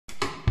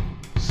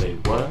Say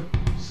what?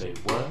 Say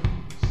what?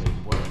 Say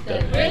what?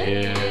 The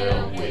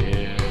hell with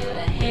it. The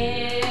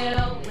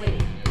hell with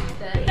it.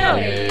 The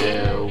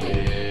hell with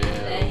it.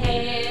 The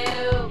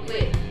hell with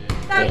it.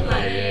 Stop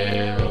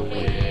playing.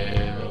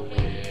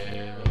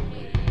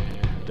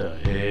 The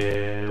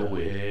hell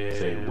with it.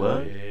 Say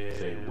what?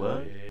 Say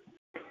what?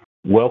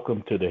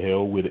 Welcome to the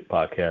Hell With It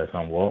podcast.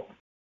 I'm Walt.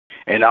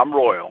 And I'm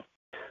Royal.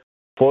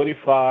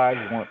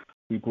 45 want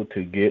people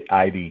to get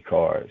ID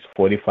cards.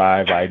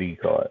 45 ID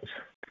cards.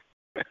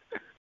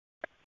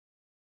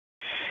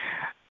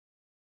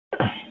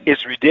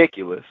 It's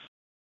ridiculous.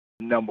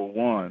 Number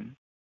one.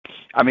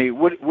 I mean,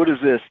 what is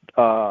this?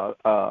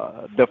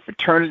 The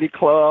fraternity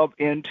club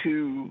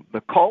into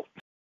the cult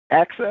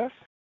access?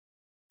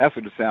 That's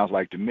what it sounds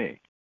like to me.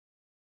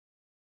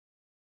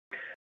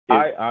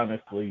 I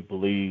honestly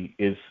believe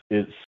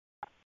it's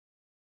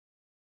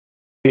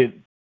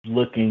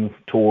looking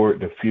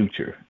toward the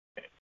future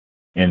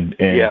in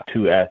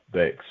two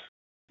aspects.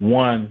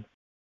 One,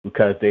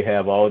 because they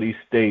have all these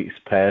states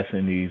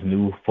passing these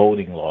new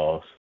voting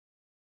laws,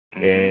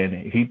 and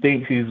he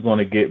thinks he's going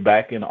to get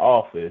back in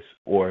office,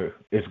 or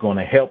it's going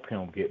to help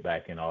him get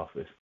back in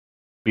office,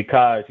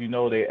 because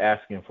they're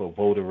asking for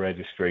voter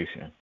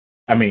registration.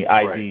 I mean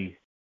ID. Right.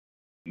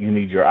 You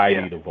need your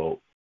ID to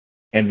vote.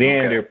 And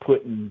then they're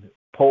putting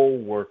poll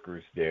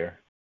workers there.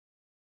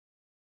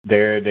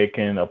 They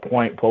can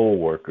appoint poll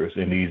workers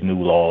in these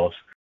new laws.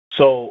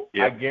 So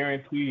I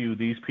guarantee you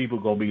these people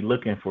are going to be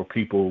looking for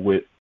people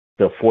with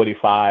the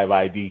 45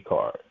 ID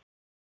card.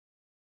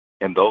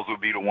 And those will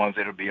be the ones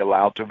that will be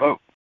allowed to vote.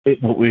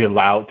 It will be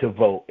allowed to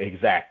vote,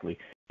 exactly.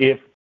 If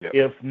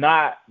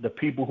not, the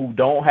people who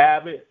don't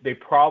have it, they're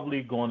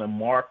probably going to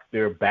mark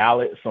their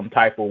ballot some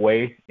type of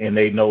way, and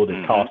they know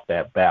to toss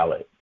that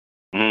ballot.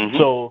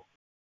 So,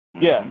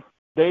 they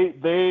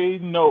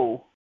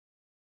know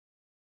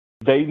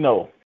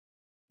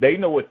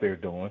what they're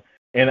doing.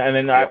 And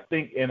then I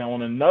think, and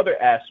on another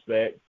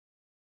aspect,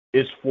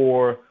 is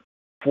for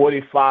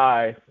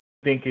 45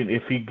 thinking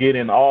if he get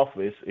in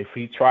office, if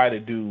he try to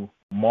do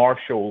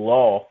martial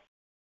law,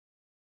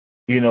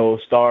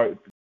 start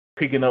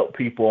picking up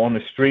people on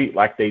the street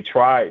like they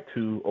tried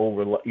to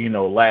over,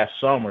 last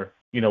summer,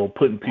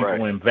 putting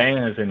people in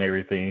vans and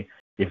everything.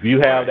 If you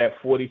have that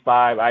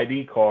 45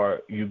 ID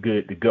card, you're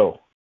good to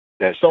go.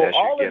 So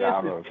all of this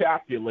is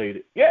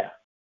calculated.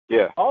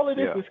 All of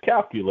this is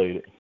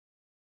calculated.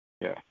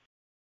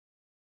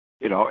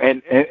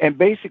 And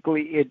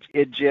basically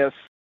it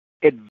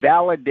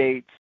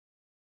validates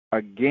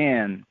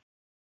again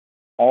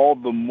all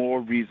the more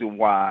reason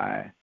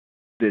why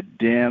the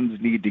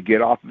Dems need to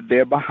get off of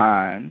their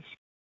behinds,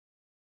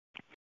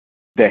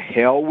 the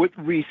hell with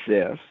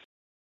recess,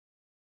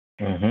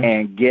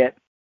 and get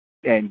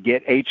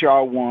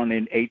HR 1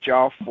 and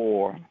HR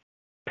 4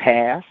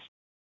 passed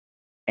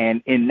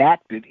and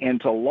enacted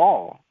into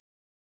law,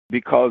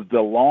 because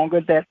the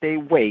longer that they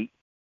wait,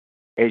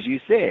 as you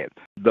said,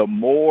 the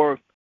more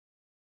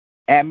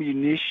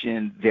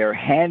ammunition they're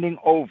handing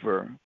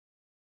over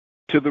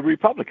to the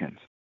Republicans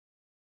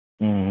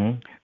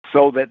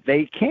so that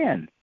they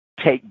can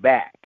take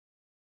back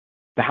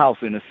the House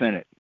and the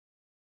Senate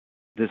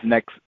this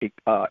next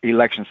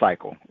election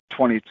cycle,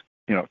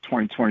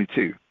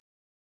 2022.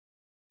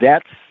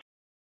 That's,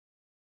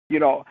 I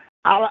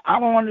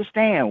don't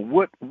understand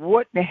what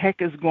the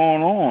heck is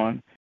going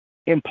on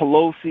in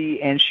Pelosi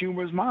and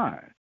Schumer's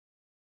mind.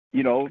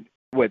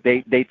 What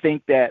they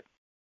think that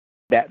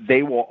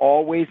they will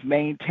always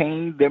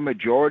maintain their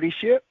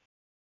majorityship,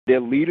 their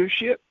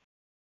leadership.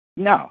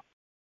 No,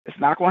 it's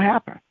not going to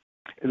happen.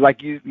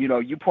 Like you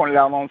pointed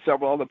out on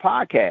several other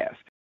podcasts,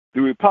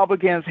 the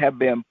Republicans have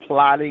been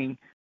plotting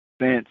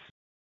since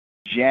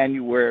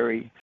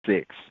January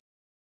 6th.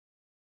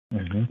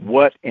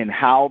 What and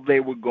how they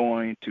were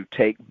going to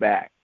take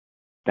back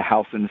the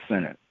House and the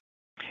Senate.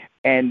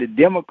 And the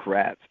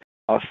Democrats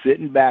are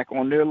sitting back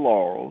on their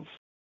laurels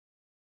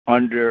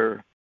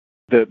under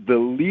the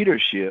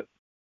leadership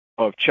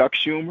of Chuck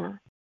Schumer,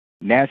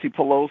 Nancy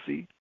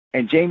Pelosi,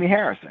 and Jamie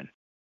Harrison,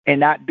 and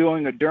not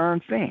doing a darn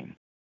thing.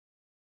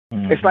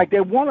 It's like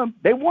they want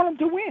them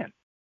to win,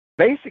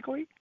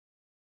 basically.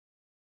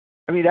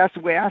 I mean, that's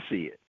the way I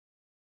see it.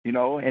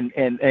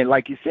 And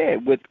like you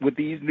said, with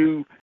these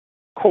new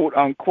quote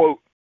unquote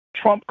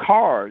Trump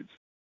cards,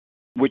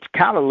 which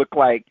kind of look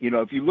like,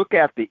 if you look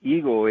at the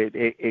eagle,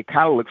 it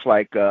kind of looks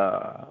like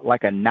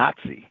a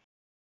Nazi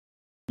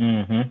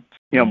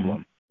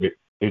emblem.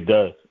 It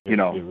does. It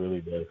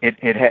really does.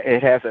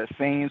 It has that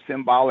same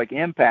symbolic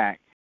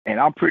impact, and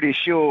I'm pretty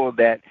sure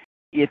that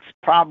it's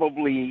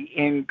probably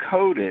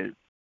encoded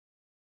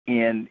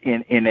in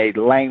a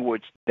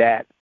language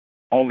that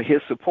only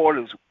his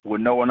supporters would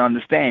know and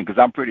understand. Because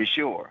I'm pretty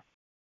sure,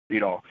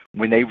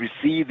 when they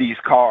receive these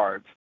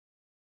cards,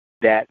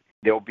 that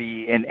there'll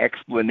be an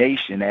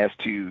explanation as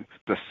to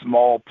the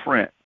small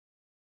print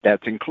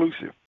that's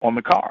inclusive on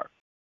the card.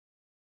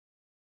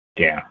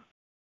 Yeah,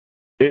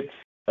 it's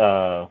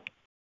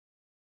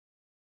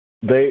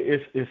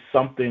it's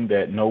something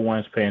that no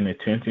one's paying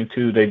attention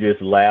to. They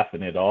just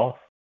laughing it off,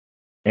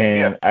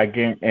 and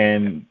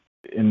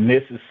and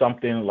this is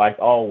something like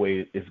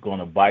always is going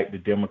to bite the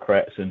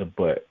Democrats in the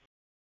butt.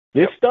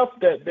 This stuff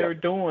that they're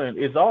doing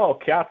is all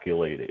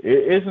calculated.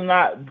 It's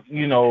not,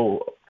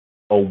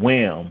 a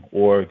whim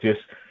or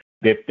just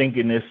they're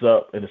thinking this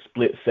up in a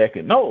split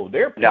second. No,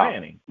 they're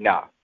planning.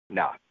 No.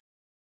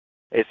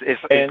 It's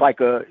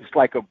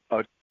like a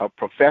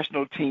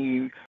professional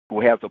team who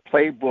has a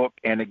playbook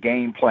and a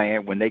game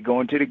plan. When they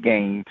go into the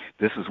game,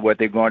 this is what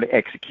they're going to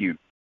execute,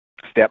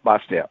 step by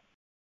step.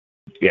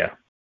 Yeah,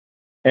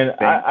 and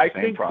I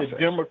think process. The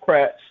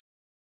Democrats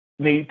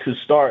need to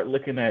start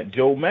looking at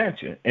Joe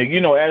Manchin. And,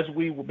 as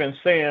we've been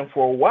saying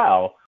for a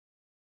while,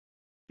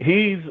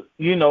 he's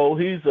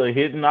a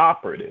hidden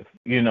operative.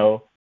 He's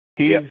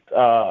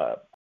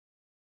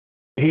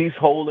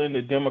holding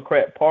the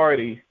Democrat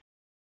Party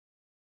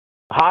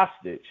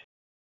hostage.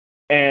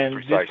 And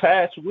Precisely. This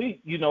past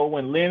week,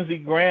 when Lindsey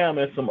Graham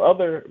and some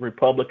other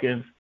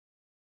Republicans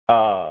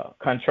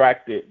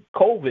contracted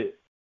COVID,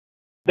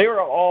 they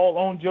were all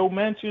on Joe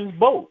Manchin's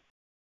boat.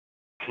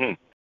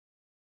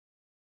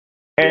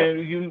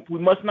 And we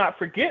must not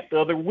forget the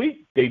other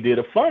week they did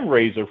a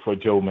fundraiser for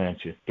Joe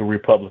Manchin, the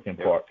Republican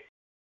Party.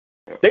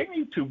 They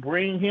need to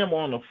bring him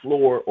on the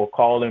floor or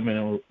call him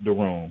in the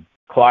room,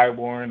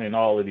 Clyburn and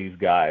all of these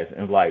guys,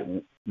 and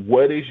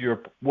what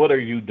are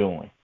you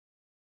doing?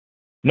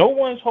 No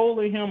one's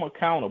holding him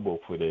accountable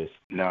for this.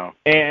 No.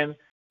 And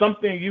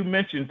something you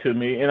mentioned to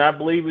me, and I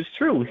believe it's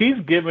true, he's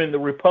giving the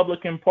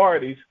Republican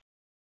parties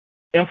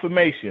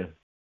information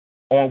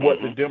on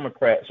what the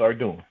Democrats are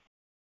doing.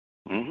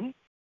 Mm-hmm.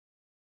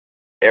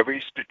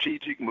 Every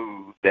strategic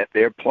move that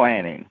they're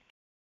planning,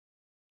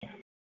 the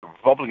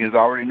Republicans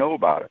already know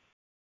about it.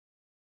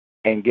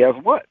 And guess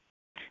what?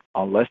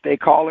 Unless they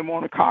call him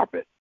on the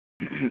carpet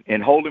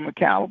and hold him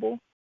accountable,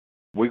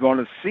 we're going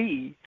to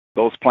see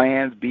those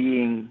plans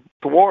being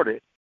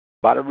thwarted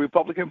by the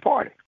Republican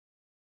Party.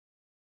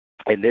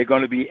 And they're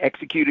going to be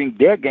executing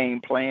their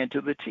game plan to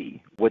the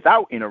T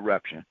without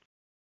interruption,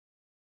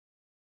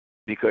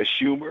 because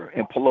Schumer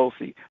and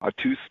Pelosi are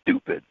too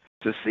stupid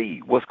to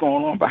see what's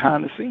going on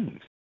behind the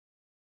scenes.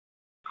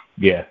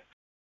 Yeah.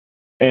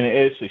 And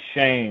it's a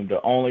shame the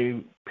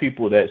only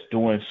people that's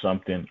doing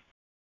something,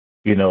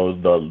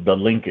 the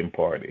Lincoln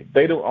Party,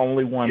 they the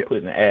only one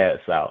putting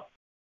ads out.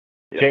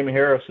 Jamie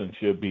Harrison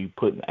should be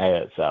putting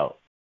ads out.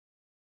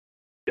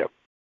 Yep.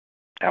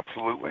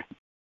 Absolutely.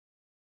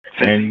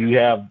 And you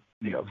have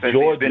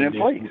Georgia been in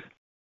place.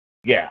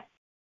 Yeah.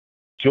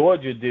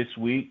 Georgia this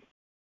week,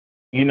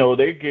 they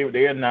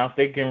announced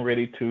they're getting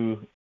ready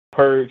to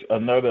purge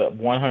another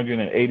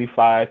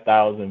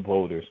 185,000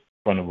 voters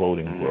from the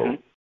voting roll.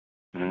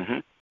 Mm-hmm.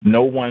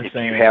 No one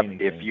saying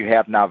anything. If you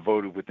have not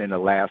voted within the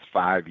last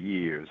 5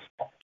 years,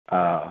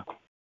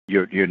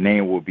 your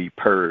name will be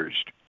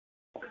purged,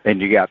 and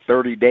you got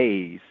 30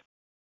 days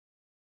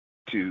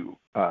to,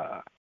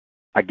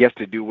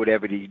 to do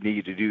whatever you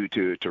need to do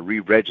to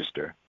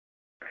re-register.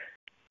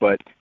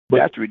 But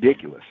that's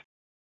ridiculous.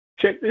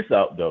 Check this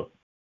out, though.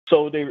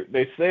 So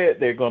they said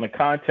they're going to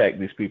contact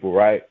these people,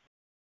 right?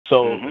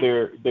 So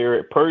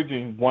they're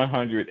purging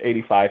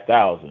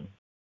 185,000.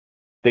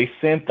 They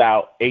sent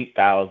out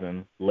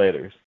 8,000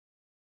 letters.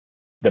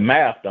 The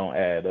math don't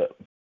add up.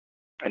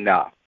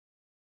 No.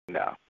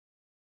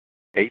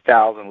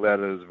 8,000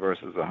 letters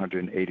versus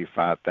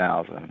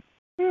 185,000.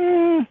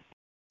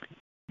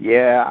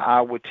 Yeah,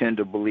 I would tend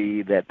to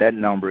believe that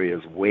number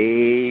is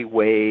way,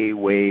 way,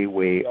 way,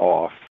 way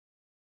off.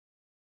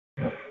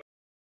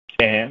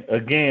 And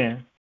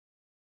again,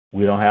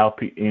 we don't have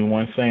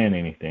anyone saying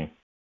anything.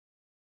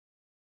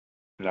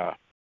 No,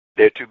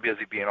 they're too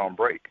busy being on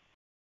break.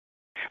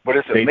 But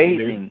it's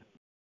amazing.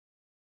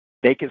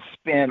 They can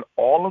spend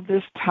all of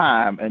this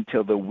time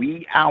until the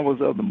wee hours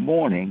of the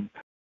morning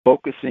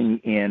focusing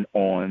in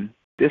on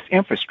this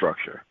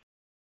infrastructure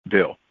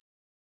bill.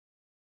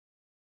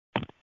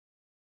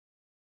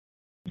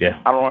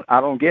 Yeah, I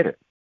don't get it.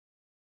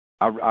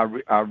 I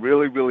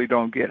really, really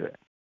don't get it.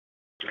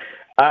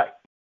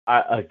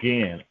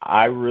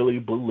 I really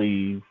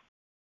believe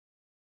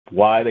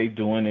why they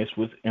doing this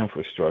with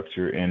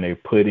infrastructure, and they're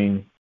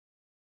putting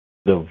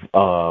the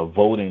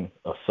voting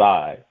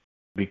aside,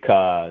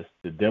 because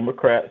the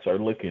Democrats are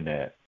looking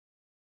at,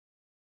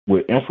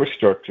 with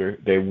infrastructure,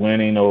 they're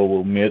winning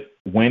over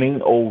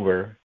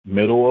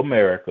middle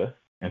America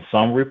and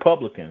some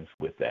Republicans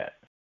with that.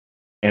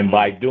 And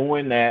by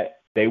doing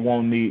that, they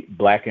won't need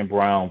black and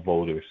brown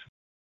voters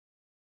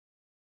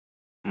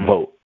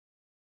vote.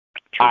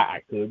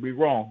 I could be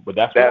wrong, but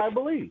that's what I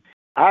believe.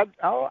 I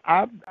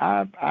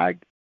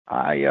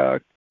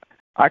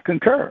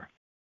concur.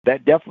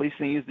 That definitely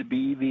seems to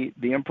be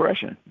the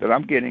impression that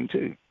I'm getting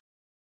too.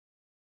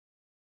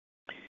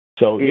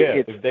 So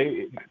if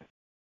they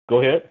go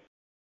ahead.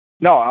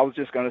 No, I was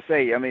just going to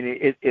say. I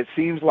mean, it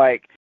seems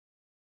like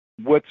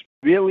what's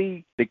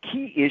really the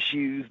key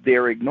issues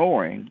they're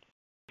ignoring,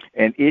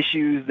 and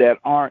issues that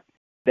aren't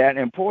that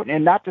important.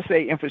 And not to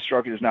say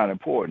infrastructure is not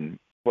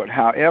important, but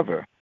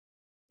however,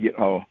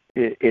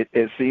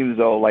 it seems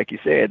though, like you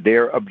said,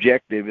 their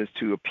objective is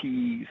to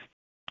appease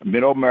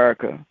middle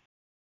America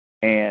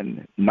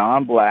and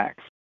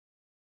non-blacks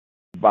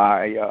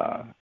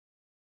by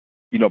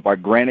by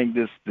granting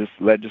this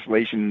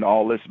legislation and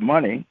all this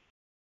money,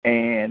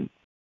 and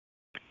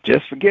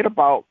just forget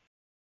about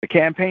the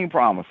campaign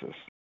promises.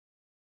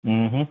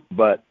 Mm-hmm.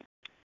 But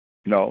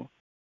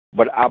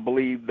I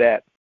believe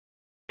that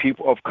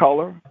people of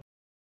color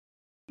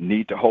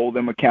need to hold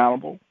them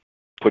accountable,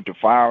 put the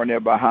fire in their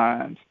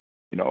behinds.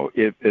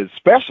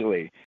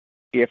 Especially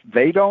if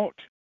they don't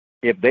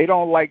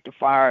light the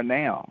fire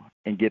now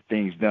and get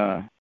things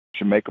done,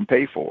 should make them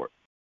pay for it.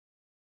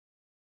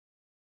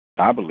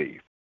 I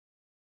believe,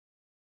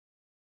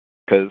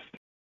 because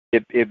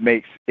it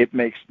makes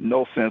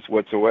no sense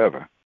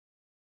whatsoever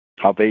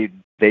how they've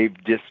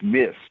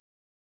dismissed,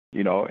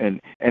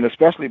 and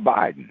especially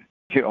Biden.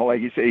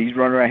 Like you said, he's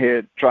running around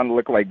here trying to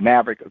look like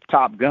Maverick,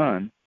 Top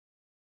Gun.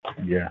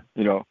 Yeah.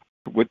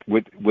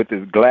 With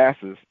his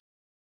glasses.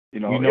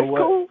 It's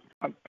what? Cool.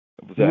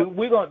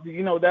 We're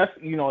gonna, that's,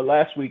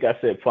 last week I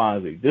said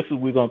Fonzie. This is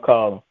we're gonna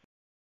call him.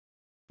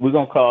 We're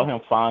gonna call him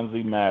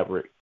Fonzie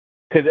Maverick,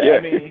 because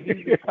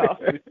he's a cross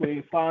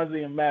between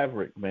Fonzie and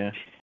Maverick, man.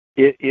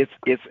 It's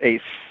a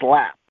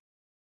slap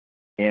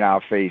in our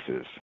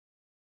faces.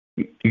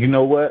 You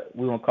know what?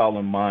 We're gonna call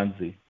him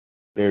Monzie.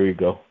 There you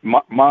go.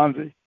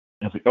 Monzie.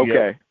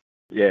 Okay.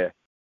 Yeah.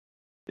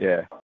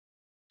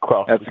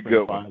 Cross. That's a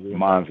good one.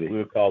 Monzie.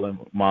 We'll call him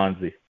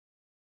Monzie.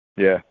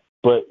 Yeah.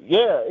 But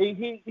yeah,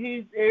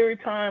 he's every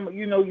time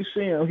you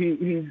see him,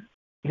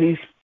 he's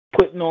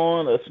putting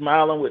on or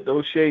smiling with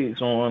those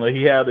shades on, or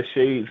he had the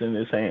shades in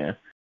his hand,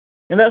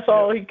 and that's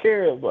all he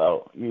cares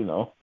about.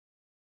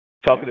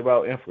 Talking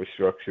about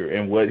infrastructure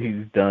and what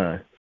he's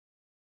done.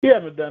 He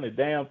hasn't done a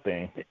damn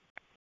thing.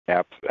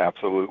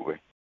 Absolutely.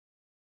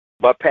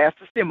 But passed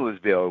the stimulus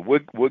bill.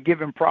 We're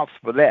giving props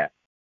for that.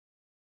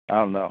 I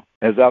don't know.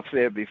 As I've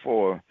said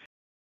before,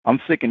 I'm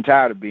sick and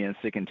tired of being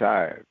sick and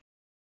tired.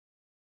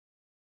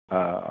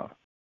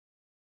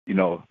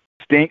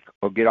 Stink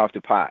or get off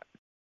the pot.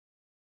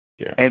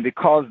 Yeah. And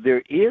because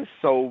there is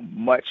so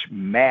much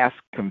mass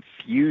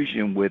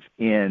confusion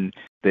within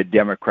the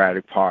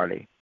Democratic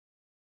Party,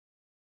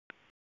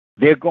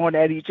 they're going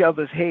at each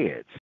other's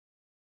heads.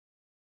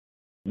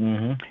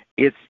 Mm-hmm.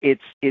 It's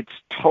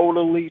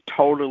totally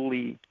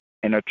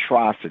an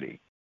atrocity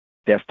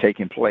that's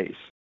taking place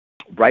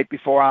right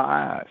before our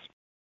eyes.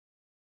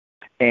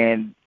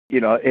 And,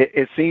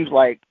 it seems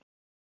like,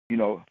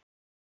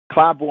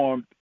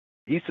 Clyburn,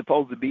 he's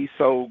supposed to be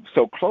so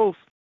close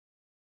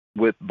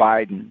with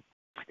Biden.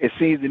 It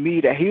seems to me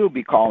that he'll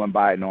be calling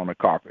Biden on the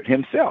carpet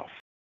himself.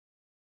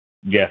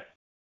 Yeah.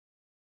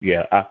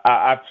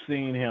 I've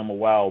seen him a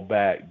while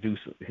back do.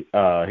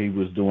 He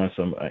was doing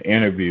some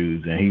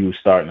interviews, and he was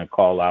starting to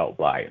call out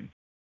Biden.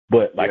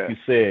 But like you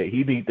said,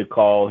 he needs to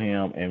call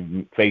him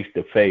and face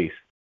to face.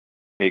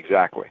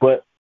 Exactly.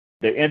 But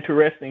the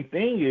interesting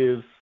thing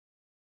is,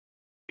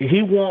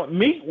 he won't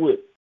meet with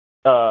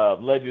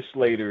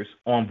legislators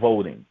on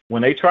voting.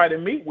 When they try to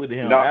meet with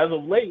him, as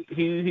of late,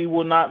 he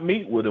will not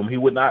meet with them. He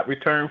would not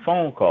return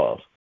phone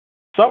calls.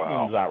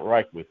 Something's not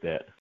right with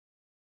that.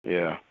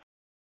 Yeah.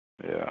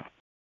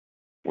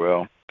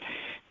 Well,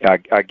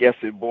 I guess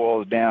it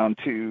boils down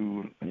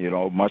to,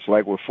 much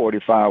like what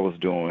 45 was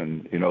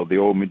doing, the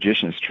old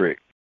magician's trick.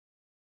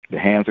 The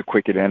hands are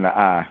quicker than the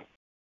eye.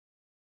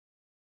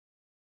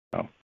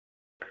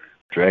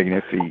 Dragging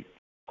their feet.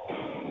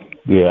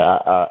 Yeah,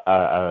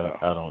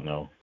 I don't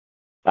know.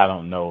 I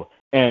don't know.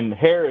 And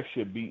Harris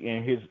should be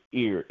in his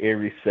ear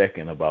every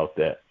second about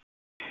that.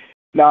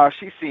 No,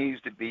 she seems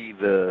to be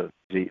the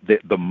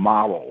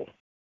model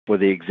for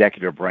the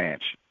executive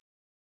branch.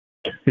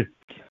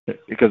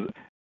 Because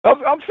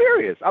I'm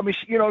serious. I mean,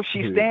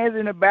 she stands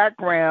in the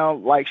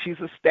background like she's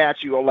a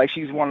statue or like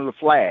she's one of the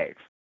flags,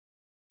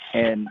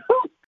 and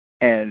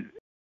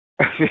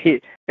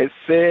it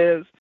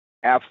says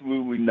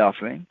absolutely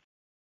nothing.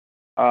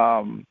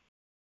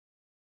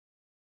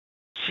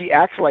 She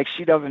acts like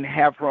she doesn't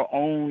have her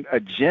own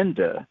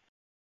agenda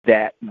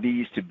that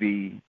needs to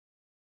be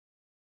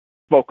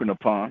spoken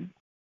upon.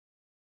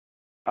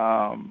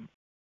 I'm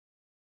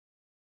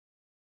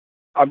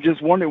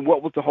just wondering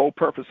what was the whole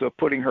purpose of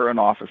putting her in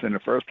office in the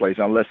first place,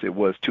 unless it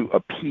was to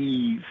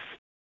appease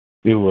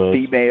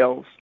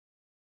females.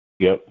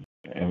 Yep,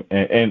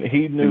 and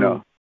he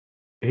knew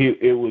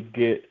it would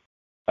get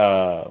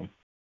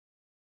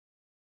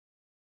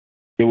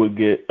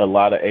a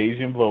lot of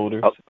Asian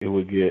voters. It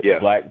would get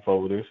black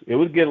voters. It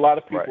would get a lot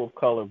of people of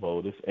color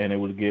voters, and it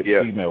would get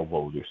female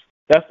voters.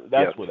 That's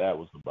what that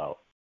was about.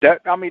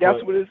 That's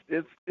what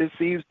it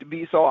seems to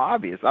be so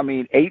obvious.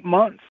 8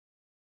 months.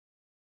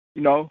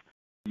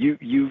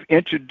 You've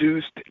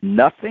introduced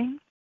nothing.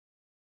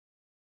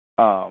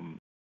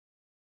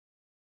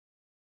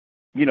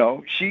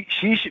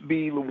 She should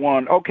be the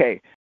one.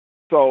 Okay,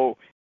 so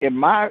in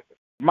my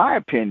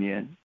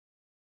opinion,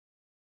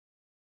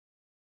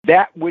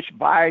 that which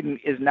Biden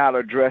is not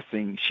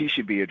addressing, she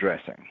should be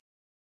addressing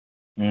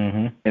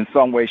in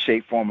some way,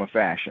 shape, form, or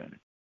fashion.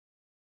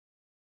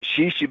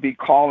 She should be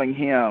calling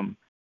him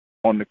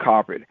on the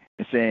carpet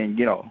and saying,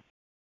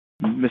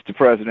 Mr.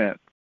 President,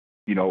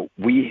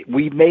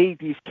 we made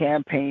these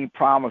campaign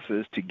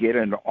promises to get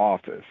into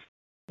office.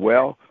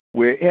 Well,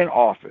 we're in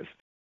office.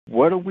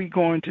 What are we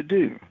going to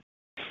do?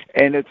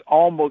 And it's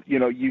almost,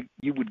 you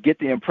would get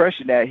the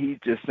impression that he's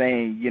just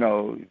saying,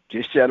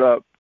 just shut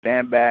up,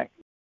 stand back,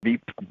 be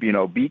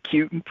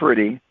cute and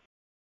pretty,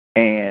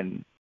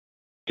 and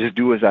just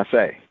do as I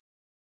say.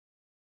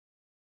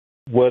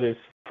 What is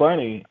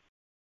funny,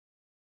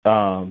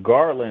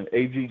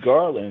 A.G.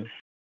 Garland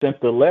sent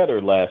the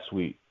letter last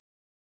week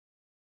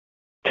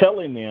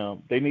telling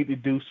them they need to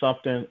do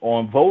something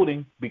on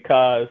voting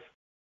because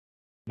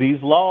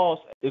these laws,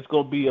 it's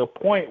going to be a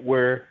point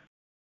where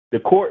the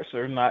courts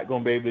are not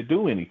going to be able to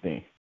do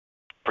anything.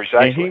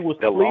 Precisely. And he was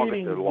the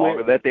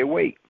longer that they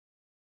wait.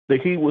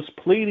 That he was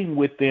pleading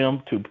with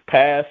them to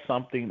pass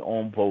something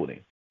on voting.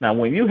 Now,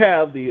 when you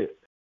have the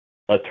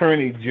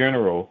Attorney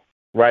General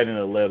writing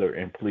a letter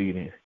and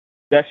pleading,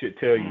 that should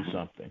tell you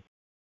something.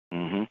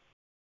 Mm-hmm.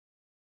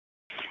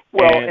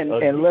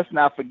 Well, and let's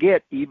not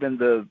forget, even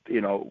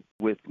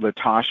with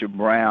LaTosha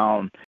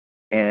Brown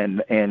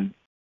and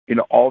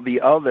all the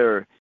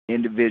other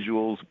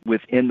individuals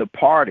within the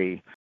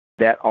party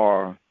that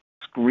are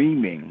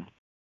screaming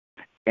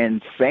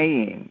and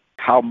saying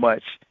how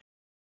much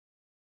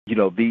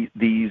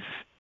these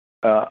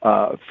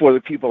For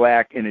the People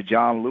Act and the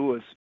John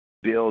Lewis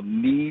bill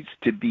needs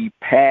to be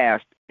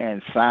passed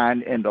and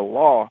signed into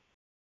law.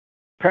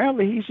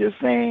 Apparently, he's just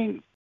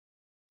saying,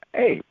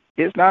 "Hey,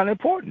 it's not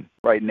important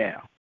right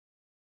now."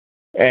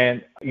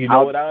 And you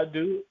know what I'll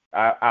do?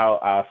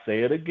 I'll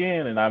say it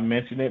again, and I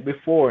mentioned it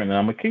before, and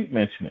I'm gonna keep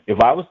mentioning it. If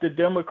I was the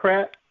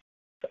Democrat,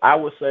 I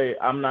would say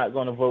I'm not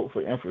going to vote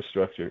for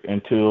infrastructure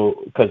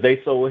because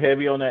they so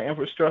heavy on that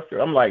infrastructure.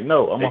 I'm like,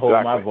 no, I'm gonna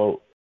hold my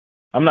vote.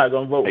 I'm not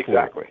going to vote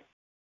for it.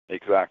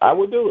 Exactly. I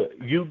would do it.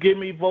 You give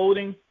me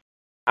voting,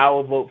 I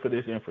will vote for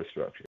this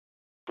infrastructure.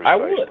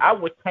 Precisely. I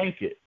would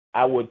tank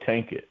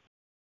it.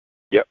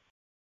 Yep.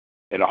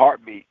 In a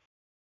heartbeat.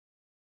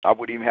 I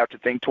wouldn't even have to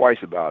think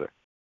twice about it.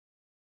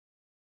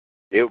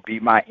 It would be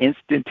my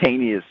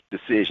instantaneous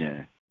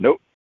decision.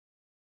 Nope.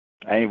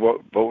 I ain't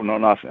voting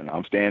on nothing.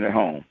 I'm staying at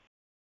home.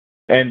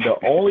 And the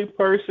only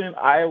person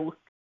I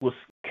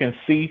can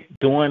see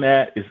doing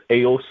that is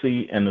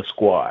AOC and the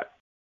squad.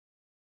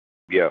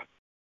 Yeah.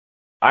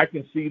 I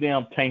can see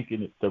them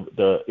tanking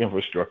the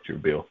infrastructure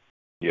bill.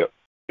 Yep.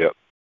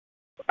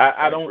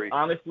 I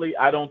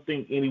don't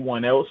think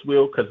anyone else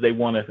will because they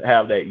want to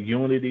have that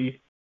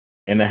unity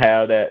and to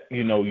have that,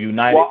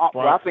 united front.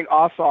 Well, I think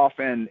Ossoff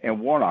and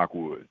Warnock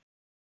would.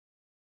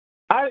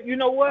 You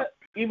know what?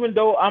 Even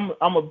though I'm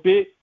a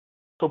big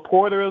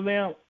supporter of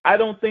them, I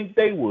don't think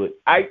they would.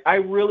 I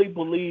really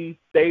believe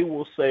they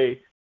will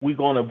say we're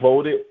going to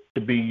vote it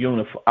to be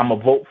unified. I'm going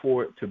to vote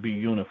for it to be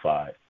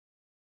unified.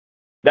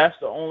 That's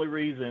the only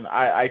reason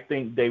I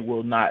think they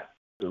will not.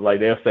 Like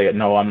they'll say,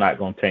 no, I'm not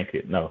going to tank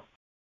it. No,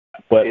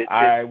 but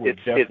I would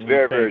definitely. It's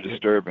very, very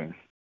disturbing.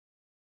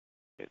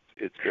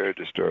 It's very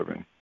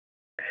disturbing.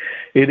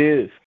 It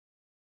is.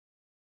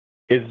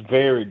 It's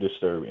very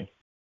disturbing.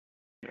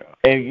 Yeah.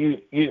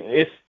 And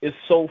it's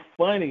so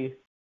funny,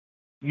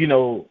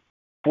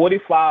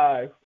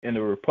 45 and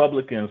the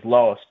Republicans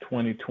lost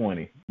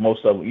 2020.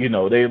 Most of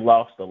them, they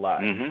lost a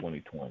lot in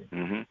 2020.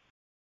 Mm-hmm.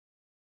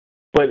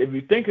 But if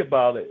you think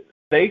about it,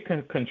 they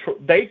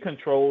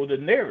control the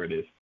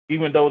narrative,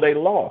 even though they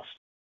lost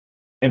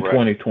in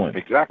 2020.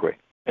 Exactly.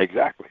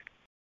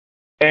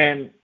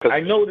 And I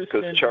noticed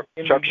because Chuck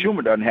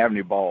Schumer doesn't have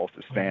any balls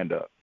to stand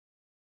up.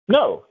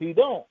 No, he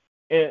don't.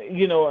 And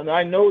and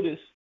I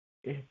noticed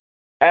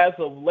as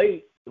of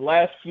late, the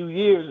last few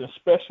years,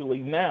 especially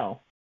now,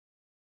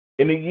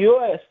 in the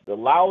U.S., the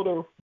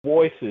louder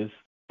voices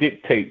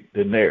dictate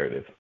the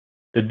narrative.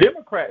 The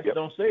Democrats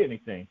don't say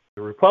anything.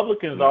 The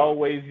Republicans are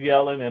always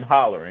yelling and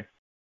hollering,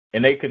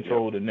 and they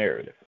control the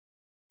narrative.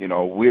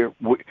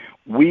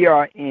 We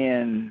are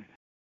in,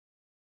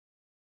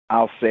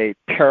 I'll say,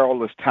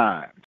 perilous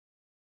times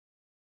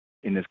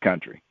in this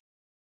country.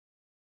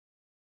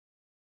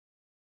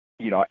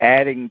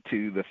 Adding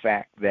to the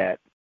fact that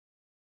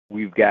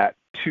we've got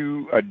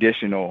 2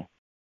 additional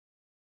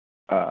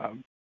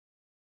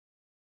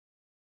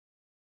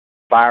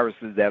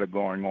viruses that are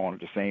going on at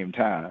the same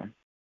time.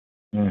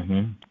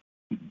 Mm-hmm.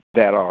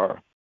 That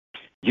are,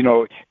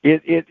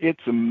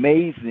 it's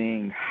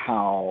amazing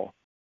how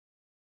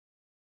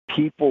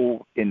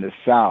people in the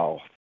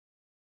South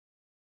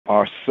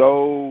are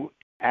so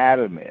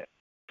adamant,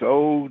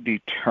 so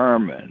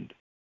determined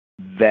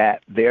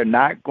that they're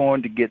not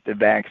going to get the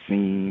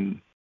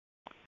vaccine.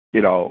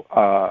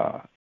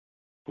 Was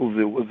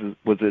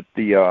it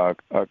the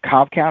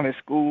Cobb County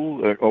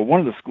school or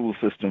one of the school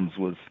systems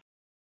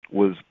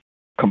was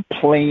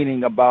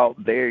complaining about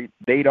they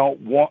don't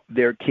want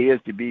their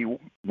kids to be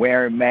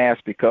wearing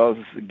masks because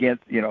it's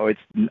against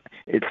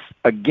it's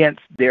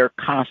against their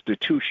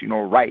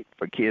constitutional right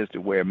for kids to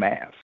wear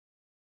masks.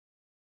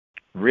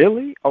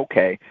 Really?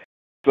 Okay.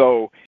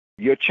 So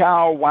your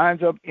child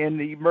winds up in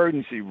the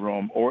emergency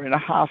room or in a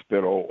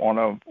hospital on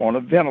a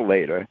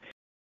ventilator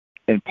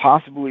and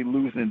possibly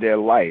losing their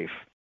life.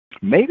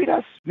 Maybe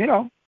that's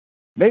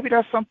maybe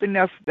that's something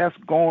that's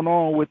going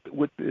on with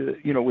the,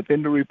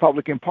 within the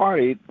Republican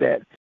Party,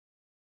 that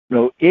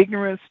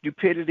ignorance,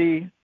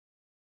 stupidity,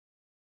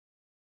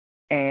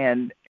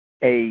 and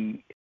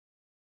a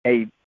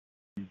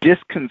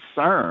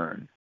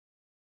disconcern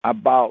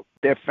about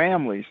their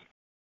families.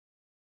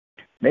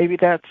 Maybe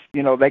that's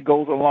that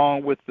goes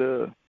along with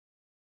the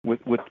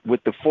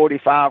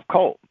 45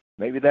 cult.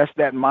 Maybe that's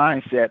that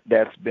mindset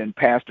that's been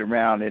passed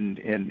around in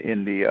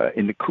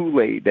the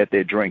Kool-Aid that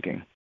they're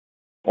drinking,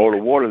 or the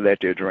water that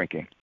they're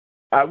drinking.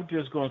 I was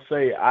just going to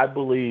say, I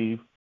believe,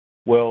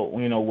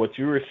 what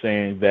you were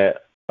saying,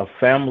 that a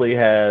family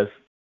has,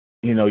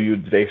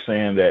 they're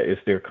saying that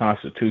it's their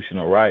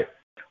constitutional right.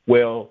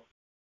 Well,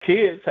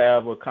 kids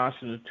have a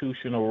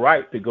constitutional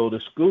right to go to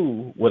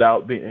school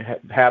without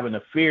having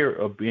a fear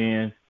of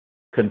being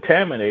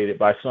contaminated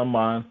by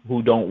someone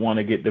who don't want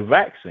to get the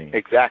vaccine.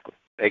 Exactly.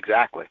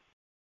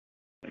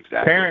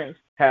 Parents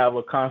have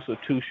a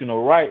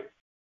constitutional right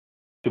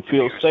to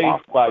feel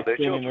safe by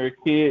sending their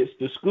kids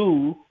to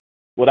school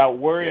without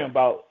worrying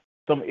about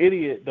some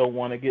idiot don't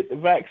want to get the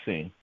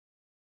vaccine.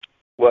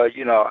 Well,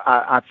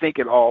 I think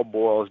it all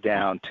boils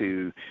down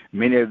to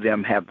many of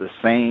them have the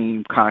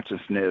same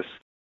consciousness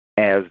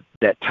as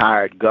that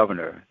tired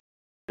governor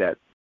that's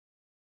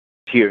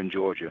here in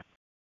Georgia.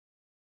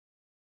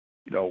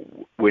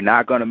 We're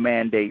not going to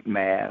mandate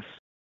masks.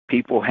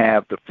 People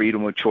have the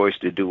freedom of choice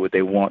to do what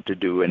they want to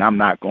do, and I'm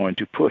not going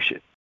to push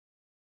it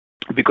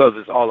because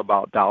it's all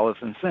about dollars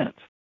and cents.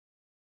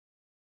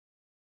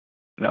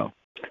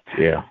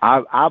 Yeah.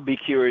 I'll be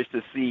curious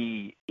to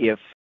see if,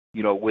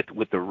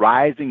 with the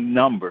rising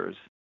numbers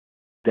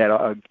that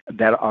are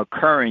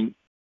occurring,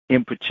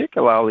 in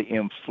particularly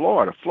in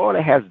Florida.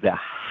 Florida has the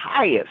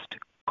highest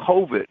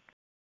COVID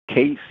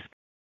case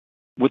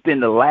within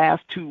the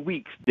last 2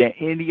 weeks than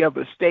any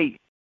other state.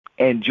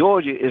 And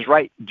Georgia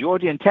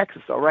and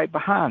Texas are right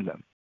behind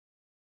them.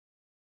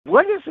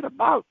 What is it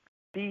about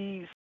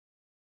these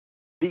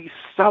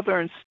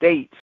southern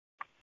states,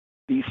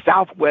 these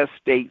southwest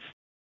states,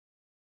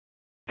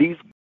 these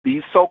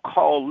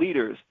so-called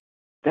leaders,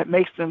 that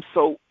makes them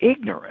so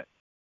ignorant?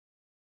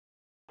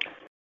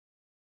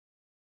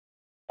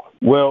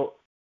 Well,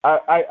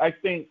 I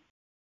think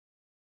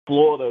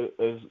Florida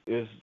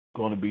is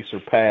going to be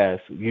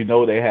surpassed.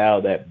 They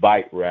have that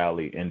bike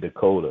rally in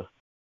Dakota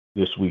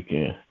this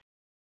weekend.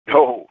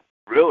 Oh,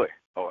 really?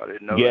 Oh, I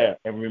didn't know that. Yeah,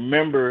 and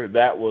remember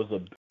that was a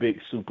big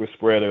super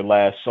spreader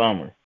last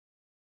summer.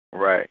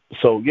 Right.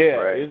 So,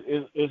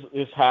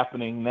 it's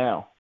happening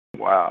now.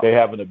 Wow. They're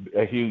having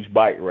a huge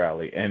bike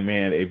rally. And,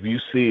 man, if you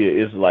see it,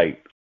 it's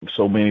like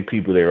so many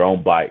people there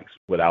on bikes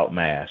without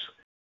masks.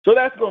 So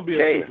that's going to be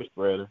a super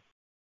spreader.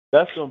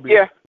 That's going to be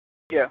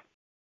Yeah.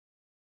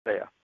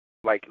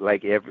 Like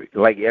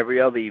every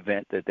other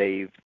event that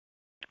they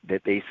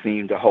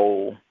seem to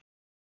hold.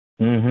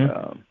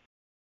 Mm-hmm.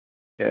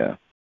 Yeah.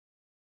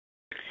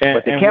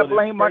 But they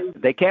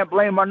can't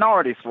blame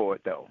minorities for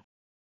it, though.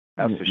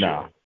 That's for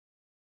sure.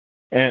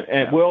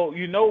 And well,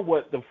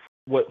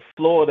 what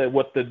Florida,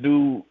 what the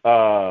new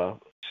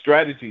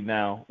strategy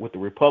now with the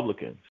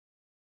Republicans,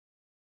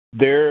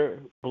 they're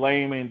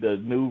blaming the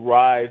new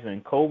rise in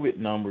COVID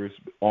numbers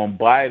on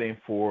Biden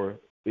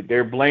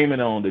they're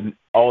blaming on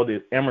all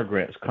the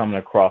immigrants coming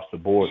across the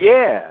border.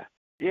 Yeah.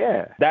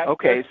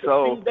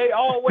 So they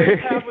always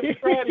have a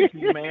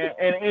strategy, man,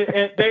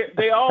 and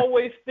they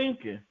always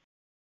thinking,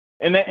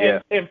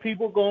 and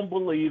people gonna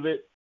believe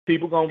it.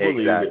 People gonna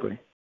believe it.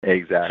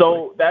 Exactly.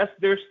 So that's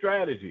their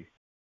strategy.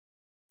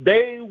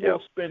 They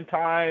will spend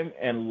time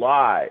and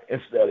lie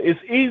instead.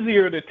 It's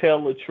easier to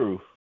tell the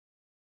truth,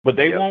 but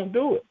they won't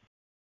do it.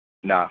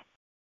 No,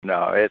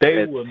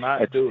 they will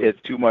not do it.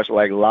 It's too much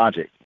like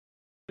logic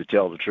to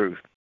tell the truth.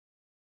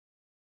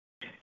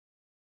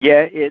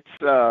 Yeah, it's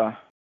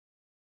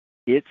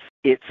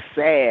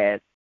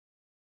sad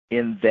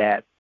in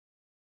that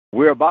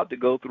we're about to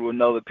go through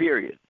another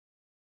period,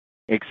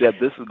 except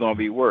this is going to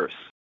be worse.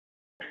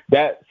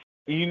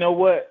 You know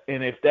what?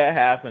 And if that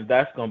happens,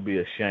 that's going to be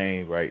a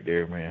shame right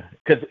there, man.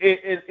 Because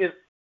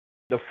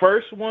the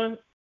first one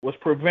was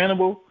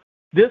preventable.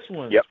 This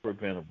one is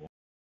preventable.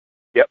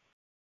 Yep.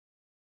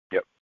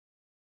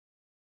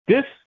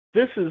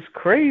 This is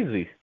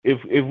crazy.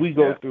 If we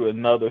go through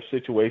another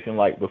situation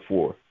like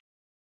before.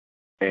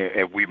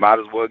 And we might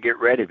as well get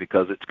ready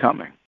because it's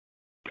coming.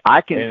 I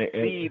can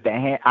see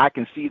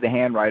the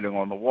handwriting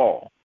on the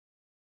wall,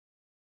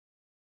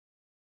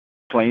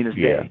 plain as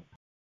day.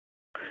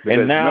 Because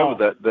and now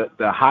remember,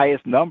 the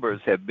highest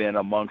numbers have been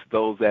amongst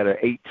those that are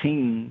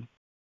 18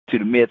 to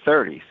the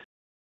mid-30s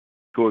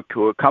who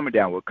are coming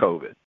down with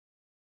COVID.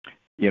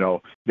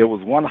 There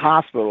was one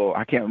hospital,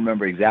 I can't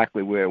remember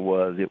exactly where it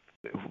was,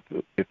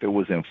 if it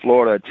was in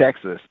Florida or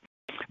Texas.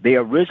 They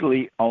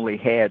originally only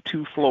had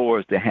 2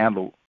 floors to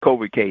handle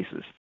COVID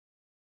cases.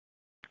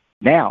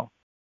 Now,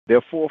 there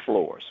are 4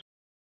 floors,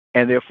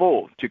 and they're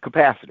full to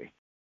capacity.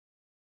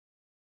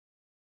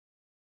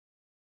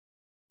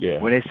 Yeah.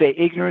 When they say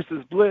ignorance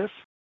is bliss,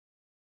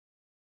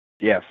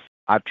 yes,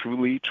 I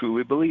truly,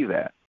 truly believe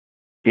that.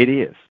 It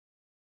is.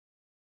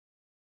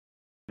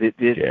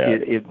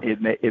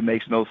 It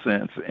makes no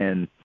sense.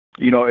 And,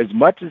 as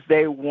much as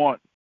they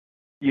want,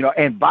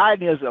 and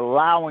Biden is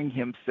allowing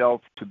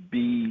himself to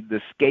be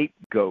the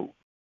scapegoat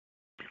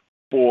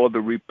for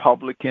the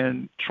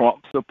Republican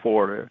Trump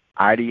supporter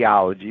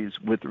ideologies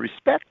with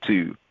respect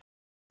to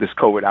this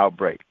COVID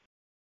outbreak.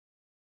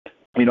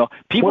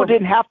 People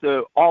didn't have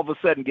to all of a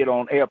sudden get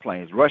on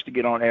airplanes, rush to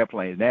get on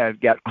airplanes. Now it's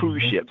got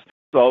cruise ships.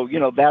 So,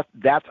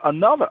 that's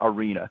another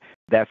arena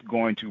that's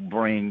going to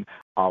bring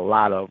a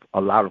lot of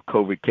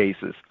COVID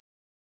cases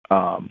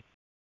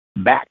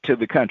back to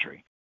the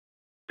country.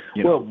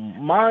 Well,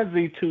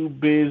 Monzi too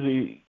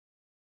busy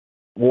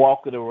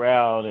walking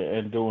around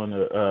and doing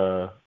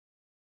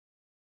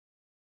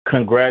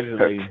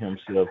congratulating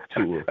himself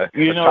to it.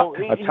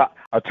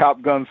 A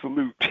Top Gun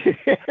salute.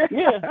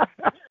 Yeah,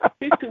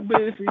 he's too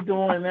busy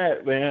doing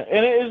that, man,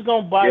 and it's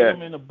gonna bite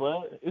him in the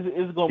butt.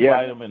 It's gonna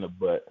bite him in the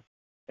butt.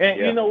 And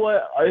you know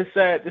what? It's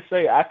sad to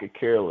say, I could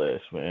care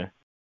less, man.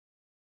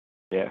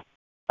 Yeah,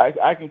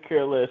 I can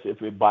care less if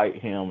it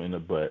bite him in the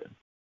butt.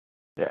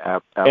 Yeah,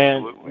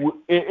 absolutely. And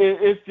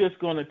it's just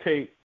gonna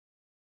take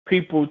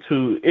people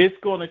to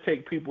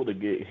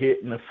get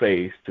hit in the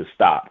face to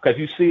stop, because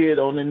you see it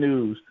on the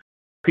news.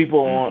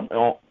 People on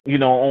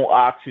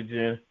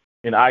oxygen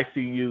in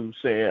ICU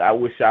saying, "I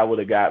wish I would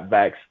have got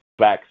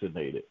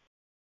vaccinated."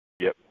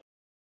 Yep.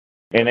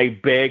 And they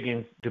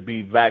begging to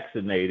be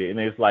vaccinated, and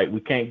it's like, we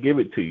can't give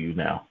it to you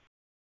now.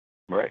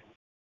 Right.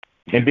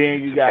 And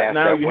then you have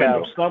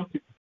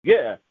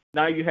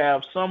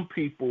some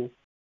people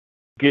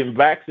getting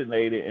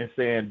vaccinated and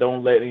saying,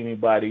 "Don't let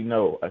anybody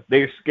know."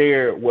 They're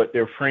scared what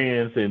their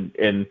friends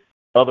and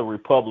other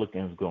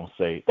Republicans gonna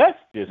say. That's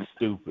just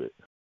stupid.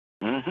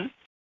 Mm-hmm.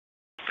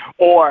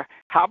 Or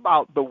how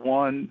about the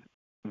one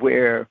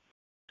where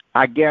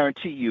I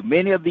guarantee you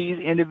many of these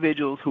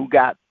individuals who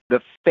got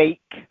the fake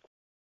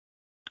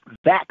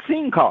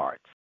vaccine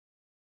cards,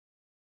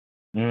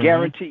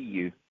 guarantee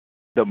you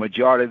the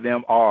majority of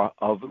them are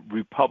of the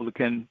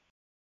Republican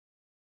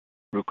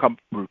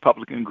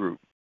group.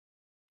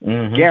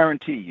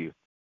 Guarantee you.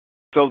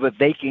 So that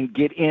they can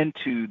get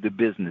into the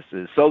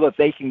businesses, so that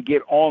they can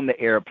get on the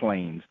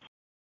airplanes.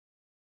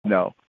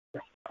 No.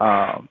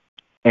 And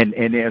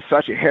they're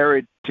such a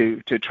hurry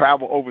to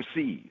travel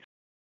overseas.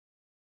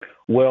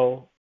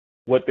 Well,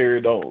 what they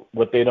don't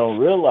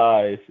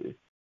realize is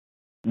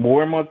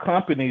more and more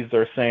companies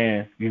are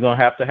saying you're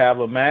gonna have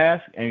a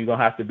mask and you're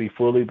gonna have to be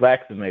fully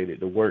vaccinated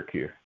to work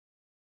here.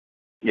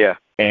 Yeah.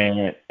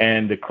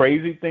 And the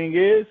crazy thing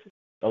is,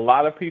 a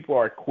lot of people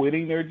are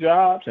quitting their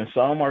jobs and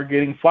some are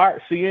getting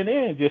fired.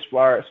 CNN just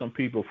fired some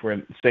people for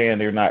saying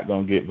they're not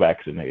gonna get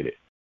vaccinated.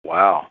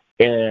 Wow.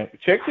 And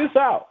check this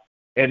out.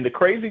 And the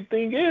crazy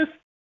thing is,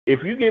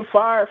 if you get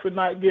fired for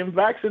not getting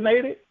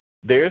vaccinated,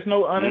 there's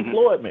no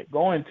unemployment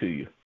going to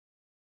you.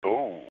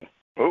 Oh.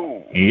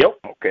 Yep.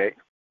 Okay.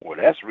 Well,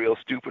 that's real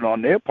stupid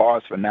on their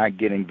parts for not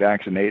getting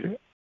vaccinated.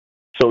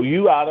 So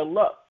you out of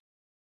luck.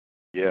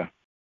 Yeah.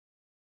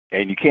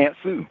 And you can't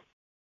sue.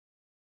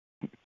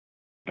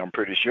 I'm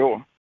pretty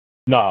sure.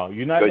 No,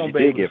 you're not going to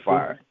be able to get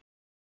fired.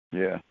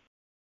 Yeah.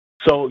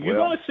 So you're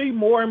going to see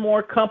more and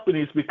more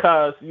companies,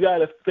 because you got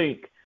to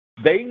think,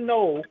 they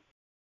know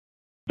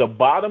the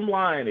bottom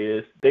line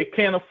is they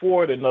can't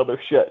afford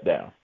another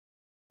shutdown.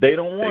 They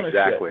don't want to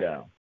shut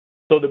down.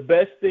 So the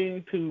best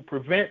thing to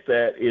prevent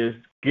that is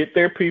get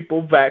their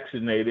people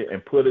vaccinated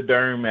and put a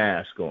darn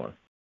mask on.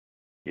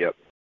 Yep.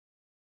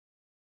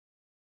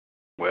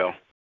 Well,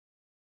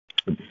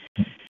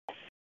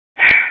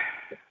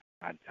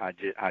 I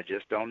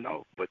just don't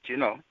know. But,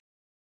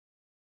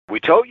 we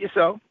told you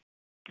so.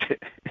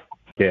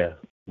 Yeah,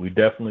 we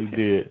definitely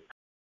did.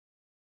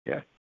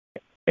 Yeah.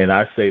 And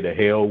I say the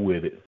hell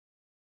with it.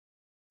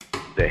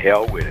 The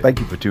hell with it. Thank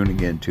you for tuning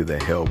in to the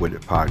Hell With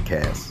It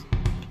podcast.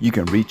 You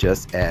can reach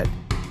us at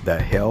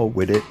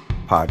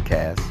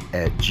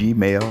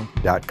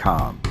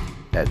thehellwithitpodcast@gmail.com.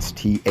 That's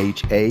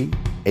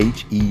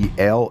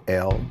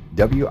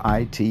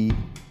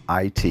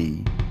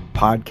THAHELLWITIT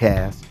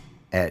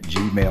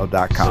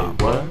podcast@gmail.com.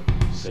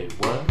 Say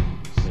what?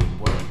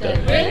 The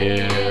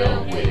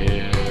hell with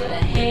it. The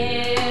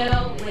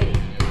hell with it.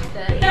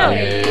 The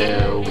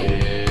hell with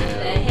it.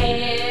 The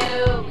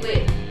hell with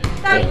it.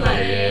 Stop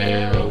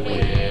playing.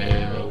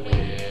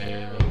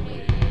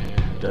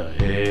 The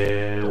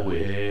hell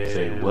with it.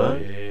 Say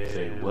what?